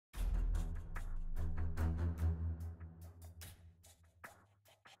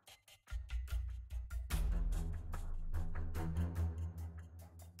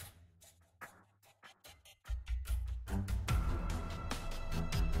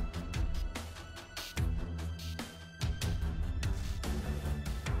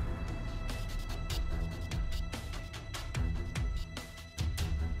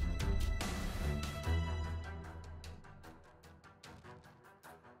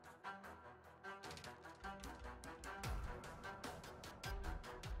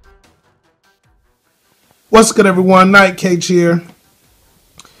What's good, everyone? Night Cage here.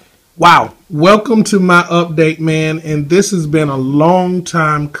 Wow. Welcome to my update, man. And this has been a long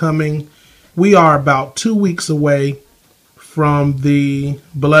time coming. We are about 2 weeks away from the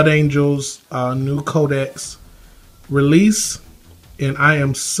Blood Angels new codex release. And I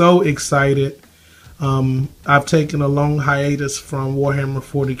am so excited. I've taken a long hiatus from Warhammer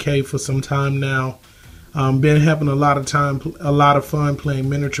 40K for some time now. Been having a lot of fun playing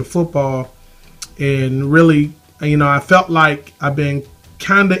miniature football. And really, I felt like I've been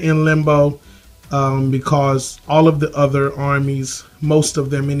kind of in limbo because all of the other armies, most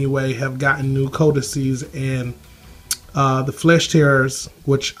of them anyway, have gotten new codices. And the Flesh Tearers,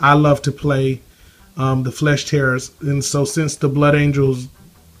 which I love to play, the Flesh Tearers. And so since the Blood Angels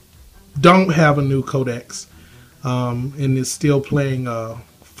don't have a new codex and is still playing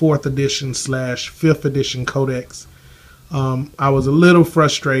 4th edition / 5th edition codex, I was a little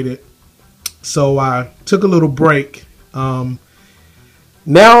frustrated. So I took a little break. Now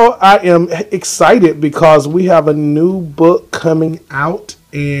I am excited because we have a new book coming out,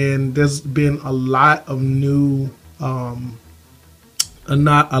 and there's been a lot of new,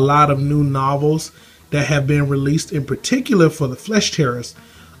 novels that have been released, in particular for the Flesh Tearers,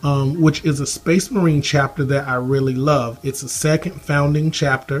 which is a Space Marine chapter that I really love. It's a second founding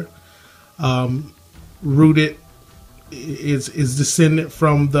chapter, rooted. Is descendant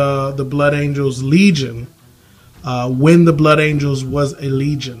from the Blood Angels Legion, when the Blood Angels was a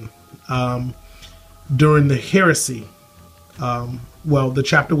legion during the heresy. Well, the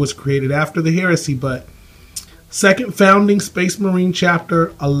chapter was created after the heresy, but second founding Space Marine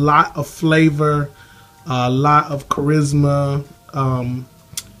chapter, a lot of flavor, a lot of charisma,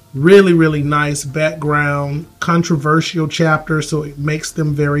 really nice background, controversial chapter, so it makes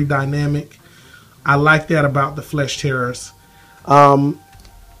them very dynamic. I like that about the Flesh Tearers. Some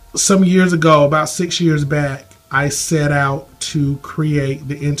years ago, about 6 years back, I set out to create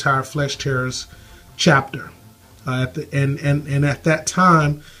the entire Flesh Tearers chapter. And at that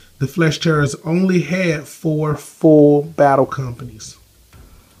time, the Flesh Tearers only had 4 full battle companies,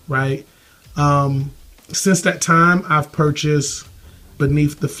 right? Since that time, I've purchased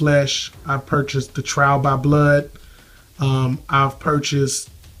Beneath the Flesh. I've purchased The Trial by Blood. I've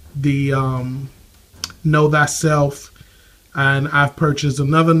purchased the Know Thyself, and I've purchased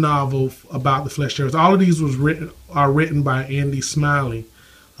another novel about the Flesh Tearers. All of these are written by Andy Smiley.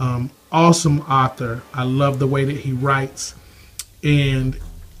 Awesome author. I love the way that he writes. And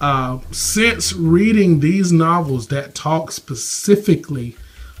since reading these novels that talk specifically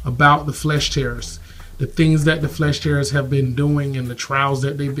about the Flesh Tearers, the things that the Flesh Tearers have been doing and the trials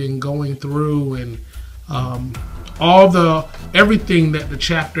that they've been going through, and everything that the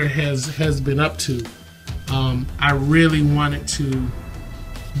chapter has been up to, I really wanted to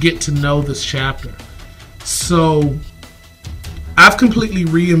get to know this chapter. So I've completely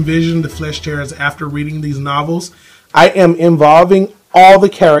re-envisioned the Flesh Tearers after reading these novels. I am involving all the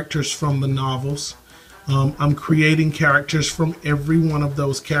characters from the novels. I'm creating characters from every one of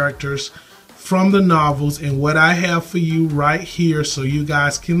those characters from the novels. And what I have for you right here, so you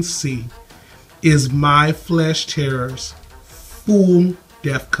guys can see, is my Flesh Tearers full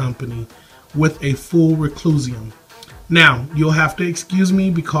Death Company with a full Reclusium. Now, you'll have to excuse me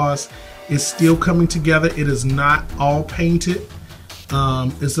because it's still coming together. It is not all painted.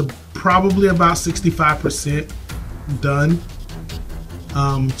 It's probably about 65% done.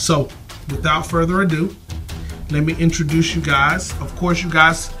 So, without further ado, let me introduce you guys. Of course, you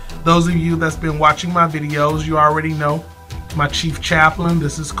guys, those of you that's been watching my videos, you already know my Chief Chaplain.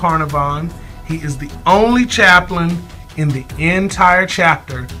 This is Carnarvon. He is the only chaplain in the entire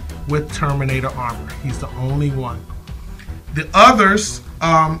chapter with Terminator armor. He's the only one. The others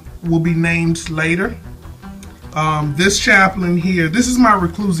will be named later. This chaplain here, this is my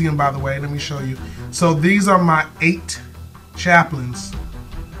Reclusium, by the way. Let me show you. So these are my 8 chaplains.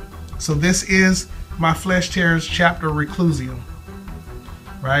 So this is my Flesh Tearers chapter Reclusium,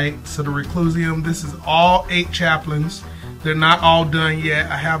 right? So the Reclusium, this is all 8 chaplains. They're not all done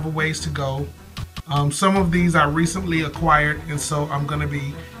yet. I have a ways to go. Some of these I recently acquired, and so I'm going to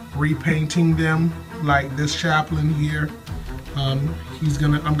be repainting them, like this chaplain here. I'm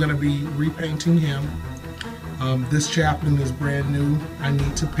gonna be repainting him. This chaplain is brand new. I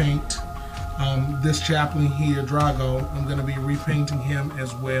need to paint. This chaplain here, Drago, I'm gonna be repainting him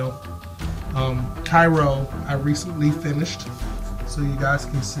as well. Cairo, I recently finished, so you guys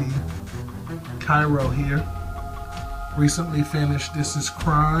can see Cairo here. Recently finished. This is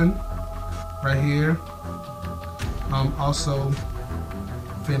Kron right here. Also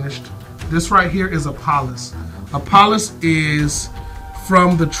finished. This right here is Apollos. Apollos is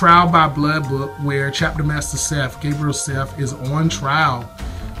from the Trial by Blood book, where Chapter Master Seth, Gabriel Seth, is on trial.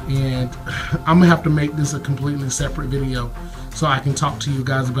 And I'm gonna have to make this a completely separate video so I can talk to you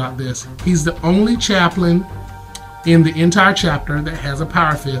guys about this. He's the only chaplain in the entire chapter that has a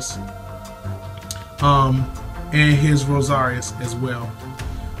power fist, and his Rosarius as well.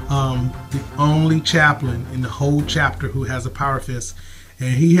 The only chaplain in the whole chapter who has a power fist,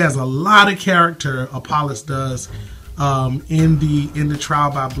 and he has a lot of character. Apollos does in the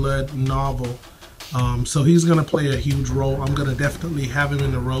Trial by Blood novel. So he's going to play a huge role. I'm going to definitely have him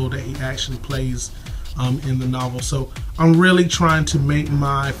in the role that he actually plays in the novel. So I'm really trying to make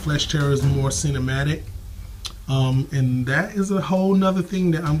my Flesh Tearers more cinematic. And that is a whole nother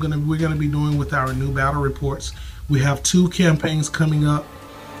thing that we're gonna be doing with our new battle reports. We have 2 campaigns coming up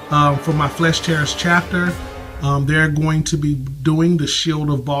for my Flesh Tearers chapter. They're going to be doing the Shield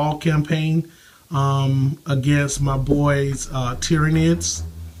of Baal campaign against my boys Tyranids.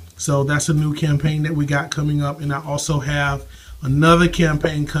 So that's a new campaign that we got coming up. And I also have another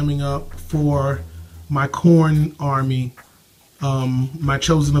campaign coming up for my Khorne army, my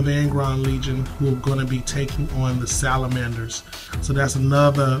Chosen of Angron Legion, who are going to be taking on the Salamanders. So that's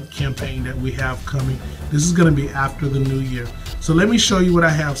another campaign that we have coming. This is going to be after the new year. So let me show you what I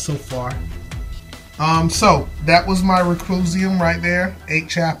have so far. So that was my Reclusium right there, 8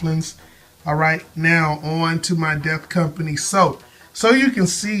 chaplains. All right, now on to my Death Company. So you can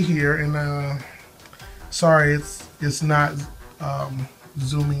see here, and sorry, it's not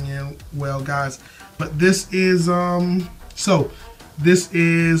zooming in well, guys, but this is this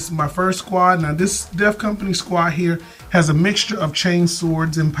is my first squad. Now this Death Company squad here has a mixture of chain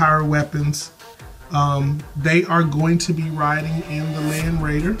swords and power weapons. They are going to be riding in the Land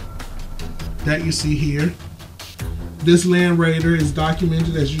Raider that you see here. This Land Raider is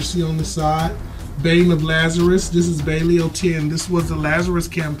documented as you see on the side. Bane of Lazarus. This is Belial 10. This was the Lazarus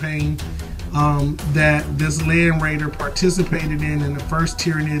campaign that this Land Raider participated in the first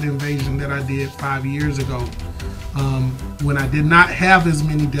Tyranid invasion that I did 5 years ago, when I did not have as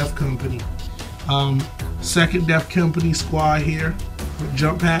many Death Company. Second Death Company squad here with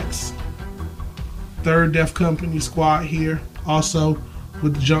jump packs. Third Death Company squad here also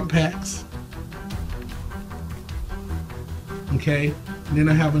with the jump packs. Okay, and then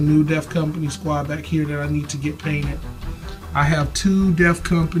I have a new Death Company squad back here that I need to get painted. I have 2 Death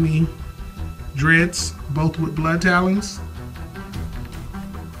Company Dreads, both with blood talons.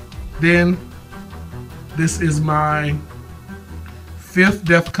 Then this is my 5th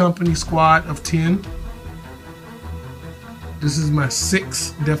Death Company squad of 10. This is my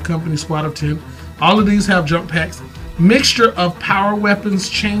 6th Death Company squad of 10. All of these have jump packs. Mixture of power weapons,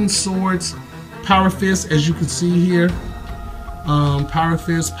 chain swords, power fists, as you can see here. Power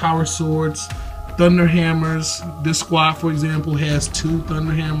fists, power swords, thunder hammers. This squad, for example, has 2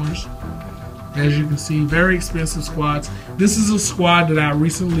 thunder hammers. As you can see, very expensive squads. This is a squad that I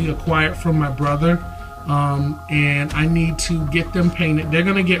recently acquired from my brother, and I need to get them painted. They're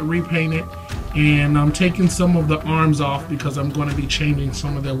gonna get repainted, and I'm taking some of the arms off because I'm going to be changing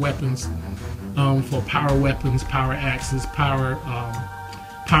some of their weapons for power weapons, power axes, power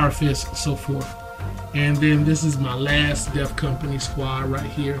fists, so forth. And then this is my last Death Company squad right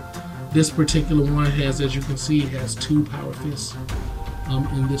here. This particular one has, as you can see, has 2 power fists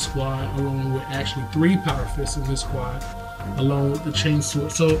in this squad, along with actually 3 power fists in this squad, along with the chain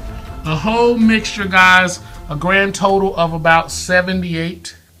sword. So a whole mixture, guys, a grand total of about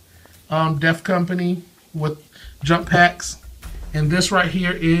 78 Death Company with jump packs. And this right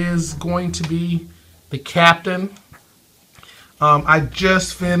here is going to be the captain. I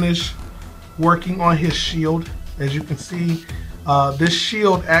just finished working on his shield. As you can see, this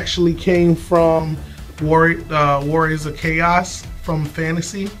shield actually came from Warriors of Chaos from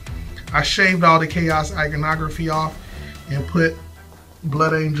Fantasy. I shaved all the Chaos iconography off and put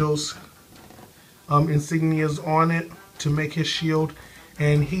Blood Angels insignias on it to make his shield,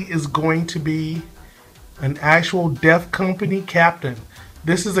 and he is going to be an actual Death Company captain.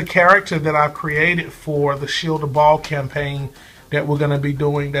 This is a character that I've created for the Shield of Baal campaign that we're going to be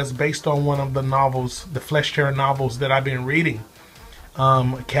doing, that's based on one of the novels, the Flesh Tearer novels that I've been reading.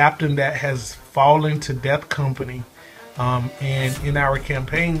 A captain that has fallen to Death Company, and in our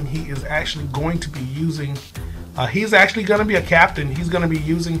campaign he is actually going to be using, he's actually going to be a captain. He's going to be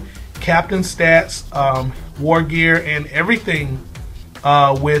using captain stats, war gear, and everything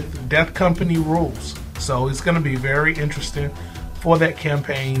with Death Company rules. So it's going to be very interesting for that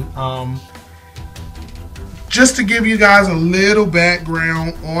campaign. Just to give you guys a little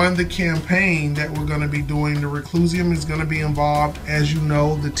background on the campaign that we're going to be doing, the Reclusium is going to be involved. As you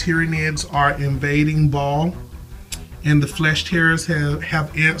know, the Tyranids are invading Baal, and the Flesh Tearers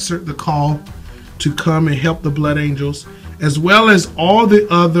have answered the call to come and help the Blood Angels, as well as all the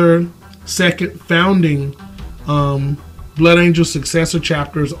other second founding Blood Angel successor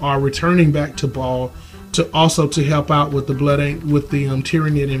chapters are returning back to Baal to help out with the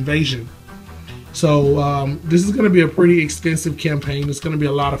Tyranid invasion. So this is going to be a pretty extensive campaign. It's going to be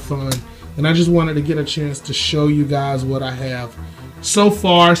a lot of fun, and I just wanted to get a chance to show you guys what I have so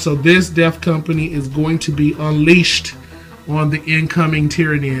far. So this Death Company is going to be unleashed on the incoming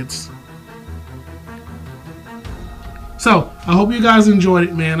Tyranids. So I hope you guys enjoyed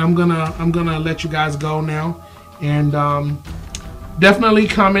it, man. I'm gonna let you guys go now, and definitely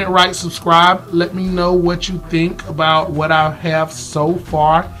comment, write, subscribe. Let me know what you think about what I have so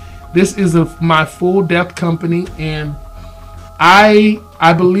far. This is my full Death Company, and I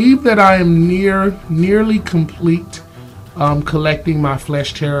believe that I am nearly complete collecting my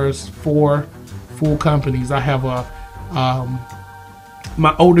Flesh Tearers for full companies. I have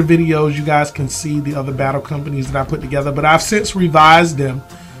my older videos. You guys can see the other battle companies that I put together, but I've since revised them.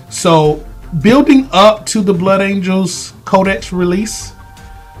 So building up to the Blood Angels Codex release,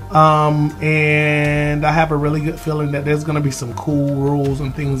 and I have a really good feeling that there's going to be some cool rules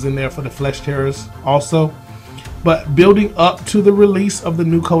and things in there for the Flesh Tearers also. But building up to the release of the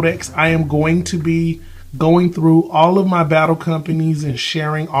new Codex, I am going to be going through all of my battle companies and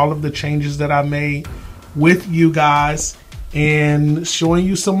sharing all of the changes that I made with you guys, and showing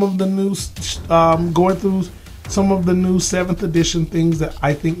you some of the new, going through some of the new 7th edition things that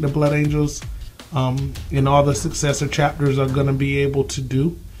I think the Blood Angels and all the successor chapters are going to be able to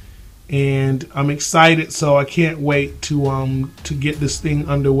do. And I'm excited, so I can't wait to get this thing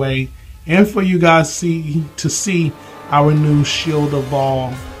underway, and for you guys to see our new Shield of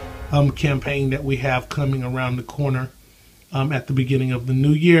Baal campaign that we have coming around the corner at the beginning of the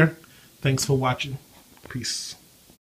new year. Thanks for watching. Peace.